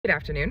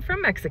afternoon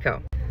from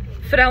Mexico.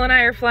 Fidel and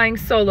I are flying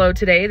solo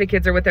today. The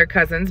kids are with their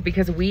cousins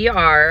because we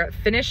are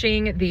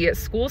finishing the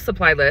school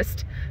supply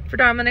list for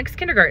Dominic's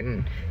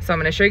kindergarten. So I'm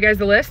gonna show you guys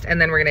the list and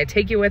then we're gonna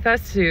take you with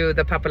us to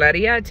the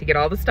papeleria to get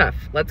all the stuff.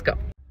 Let's go.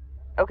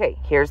 Okay,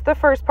 here's the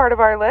first part of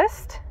our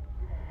list.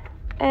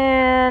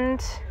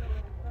 And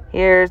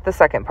here's the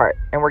second part.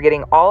 And we're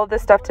getting all of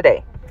this stuff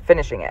today,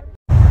 finishing it.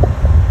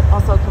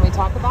 Also, can we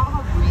talk about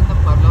how green the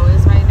pueblo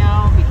is right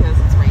now because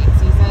it's rain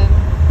season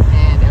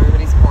and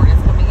everybody's corn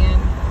is coming in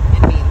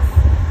and beans.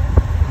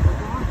 Look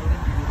at how really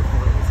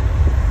beautiful it is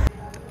here.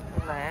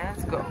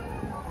 Let's go.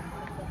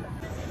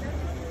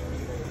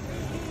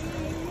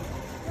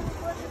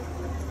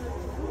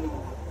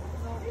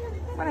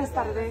 Buenas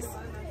tardes.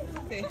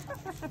 Okay.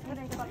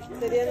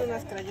 Serían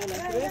unas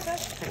crayolas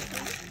gruesas.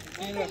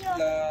 Y la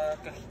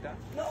cajita.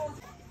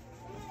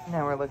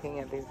 Now we're looking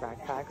at these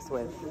backpacks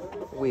with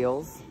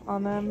wheels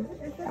on them.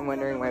 I'm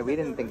wondering why we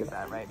didn't think of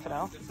that, right,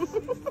 Fidel?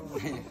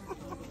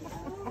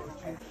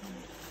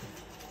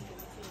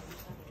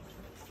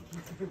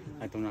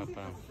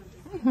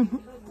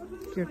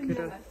 Yo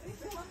quiero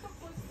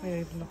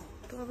verlo.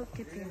 Todo lo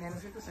que tienen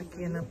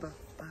aquí en la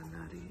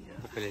papelería.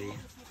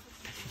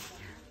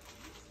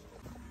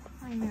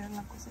 Ay, mira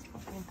las cosas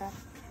para pintar.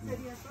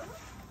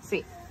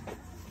 Sí.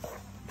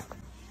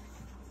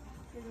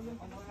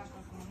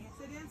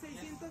 Serían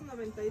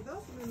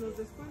 692 menos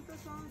descuentos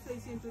son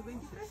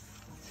 623.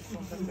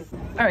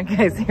 All right,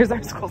 guys, here's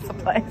our school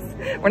supplies.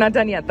 We're not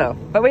done yet, though,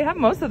 but we have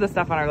most of the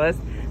stuff on our list.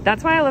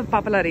 That's why I love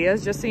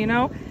papelerias, just so you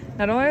know.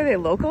 Not only are they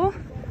local,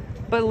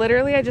 but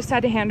literally I just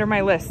had to hand her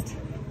my list.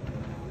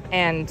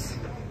 And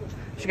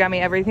she got me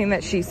everything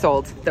that she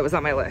sold that was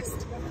on my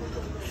list.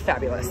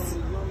 Fabulous.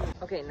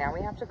 Okay, now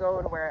we have to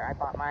go to where I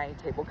bought my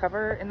table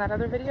cover in that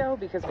other video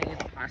because we need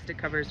the plastic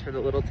covers for the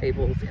little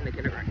tables in the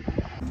kindergarten.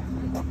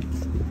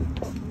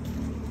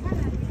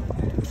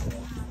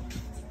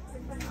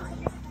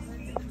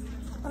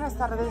 Buenas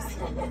tardes.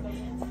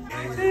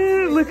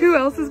 Look who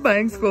else is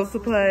buying school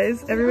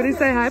supplies. Everybody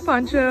say hi,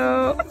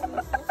 Pancho.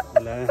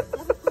 Hola.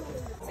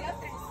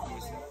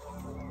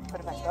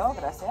 Perfecto,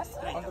 gracias.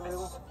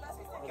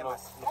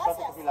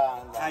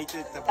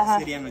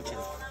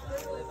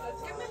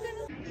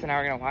 So now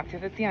we're gonna walk through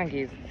the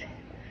tianguis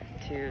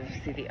to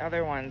see the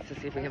other ones to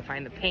see if we can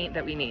find the paint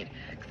that we need.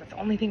 Because that's the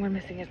only thing we're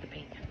missing is the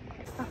paint.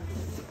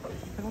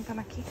 Preguntan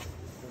aquí.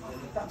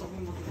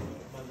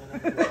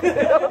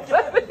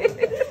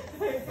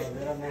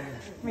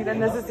 Mira,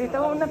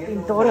 necesito una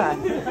pintora. Ay,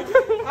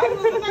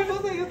 no, una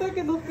cosa y otra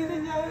que nos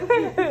piden ya.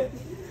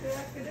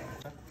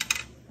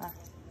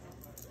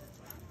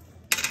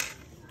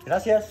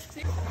 Gracias.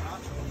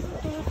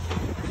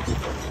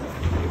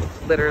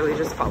 Literally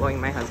just following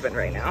my husband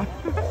right now.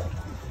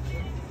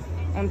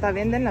 ¿Dónde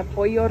venden los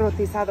pollos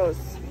rotizados?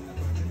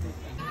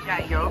 Ya,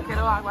 yo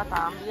quiero agua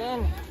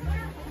también.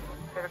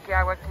 ¿Pero qué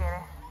agua quiere?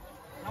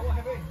 Agua,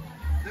 jefe.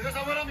 ¿De qué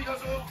sabor,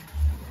 amigoso?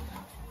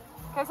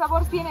 ¿Qué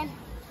sabor tienen?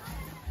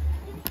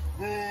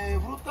 De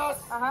frutas,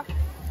 Ajá.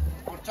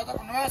 horchata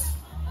con nuez,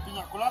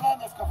 piña colada,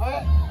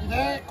 Nescafé y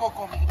de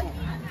coco, amiguito.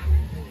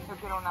 Yo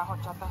quiero una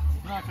horchata.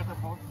 Una horchata,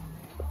 por favor.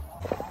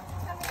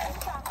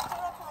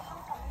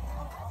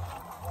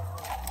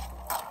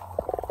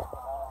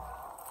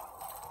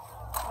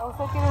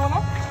 ¿Usted quiere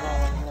una?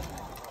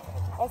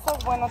 Eso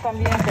es bueno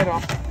también, pero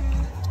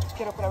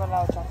quiero probar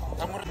la horchata.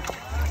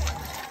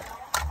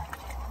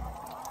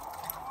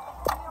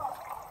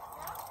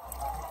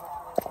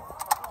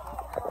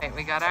 Okay,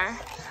 we got our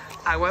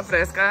agua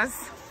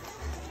frescas,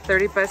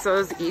 30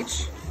 pesos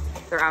each.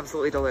 They're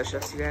absolutely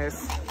delicious, you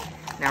guys.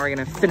 Now we're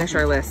gonna finish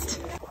our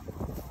list.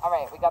 All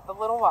right, we got the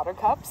little water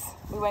cups.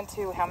 We went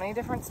to how many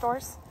different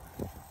stores?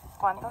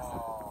 ¿Cuántos?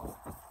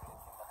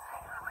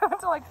 We went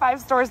to like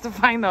 5 stores to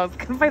find those.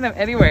 Couldn't find them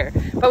anywhere,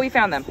 but we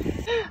found them.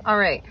 All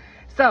right,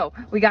 so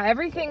we got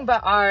everything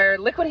but our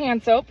liquid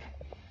hand soap.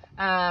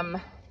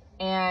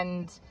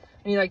 And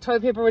we need like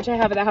toilet paper, which I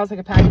have at the house, like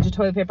a package of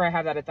toilet paper. I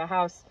have that at the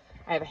house.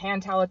 I have a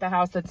hand towel at the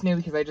house that's new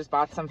because I just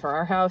bought some for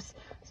our house.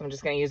 So I'm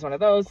just gonna use one of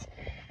those.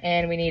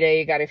 And we need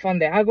a garrafón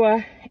de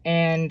agua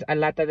and a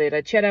lata de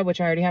lechera, which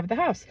I already have at the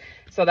house.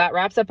 So that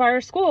wraps up our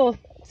school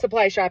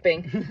supply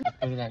shopping.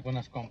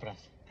 Buenas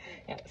compras.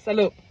 Yeah,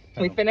 salud.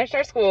 We finished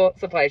our school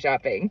supply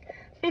shopping.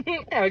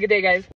 Have a good day, guys.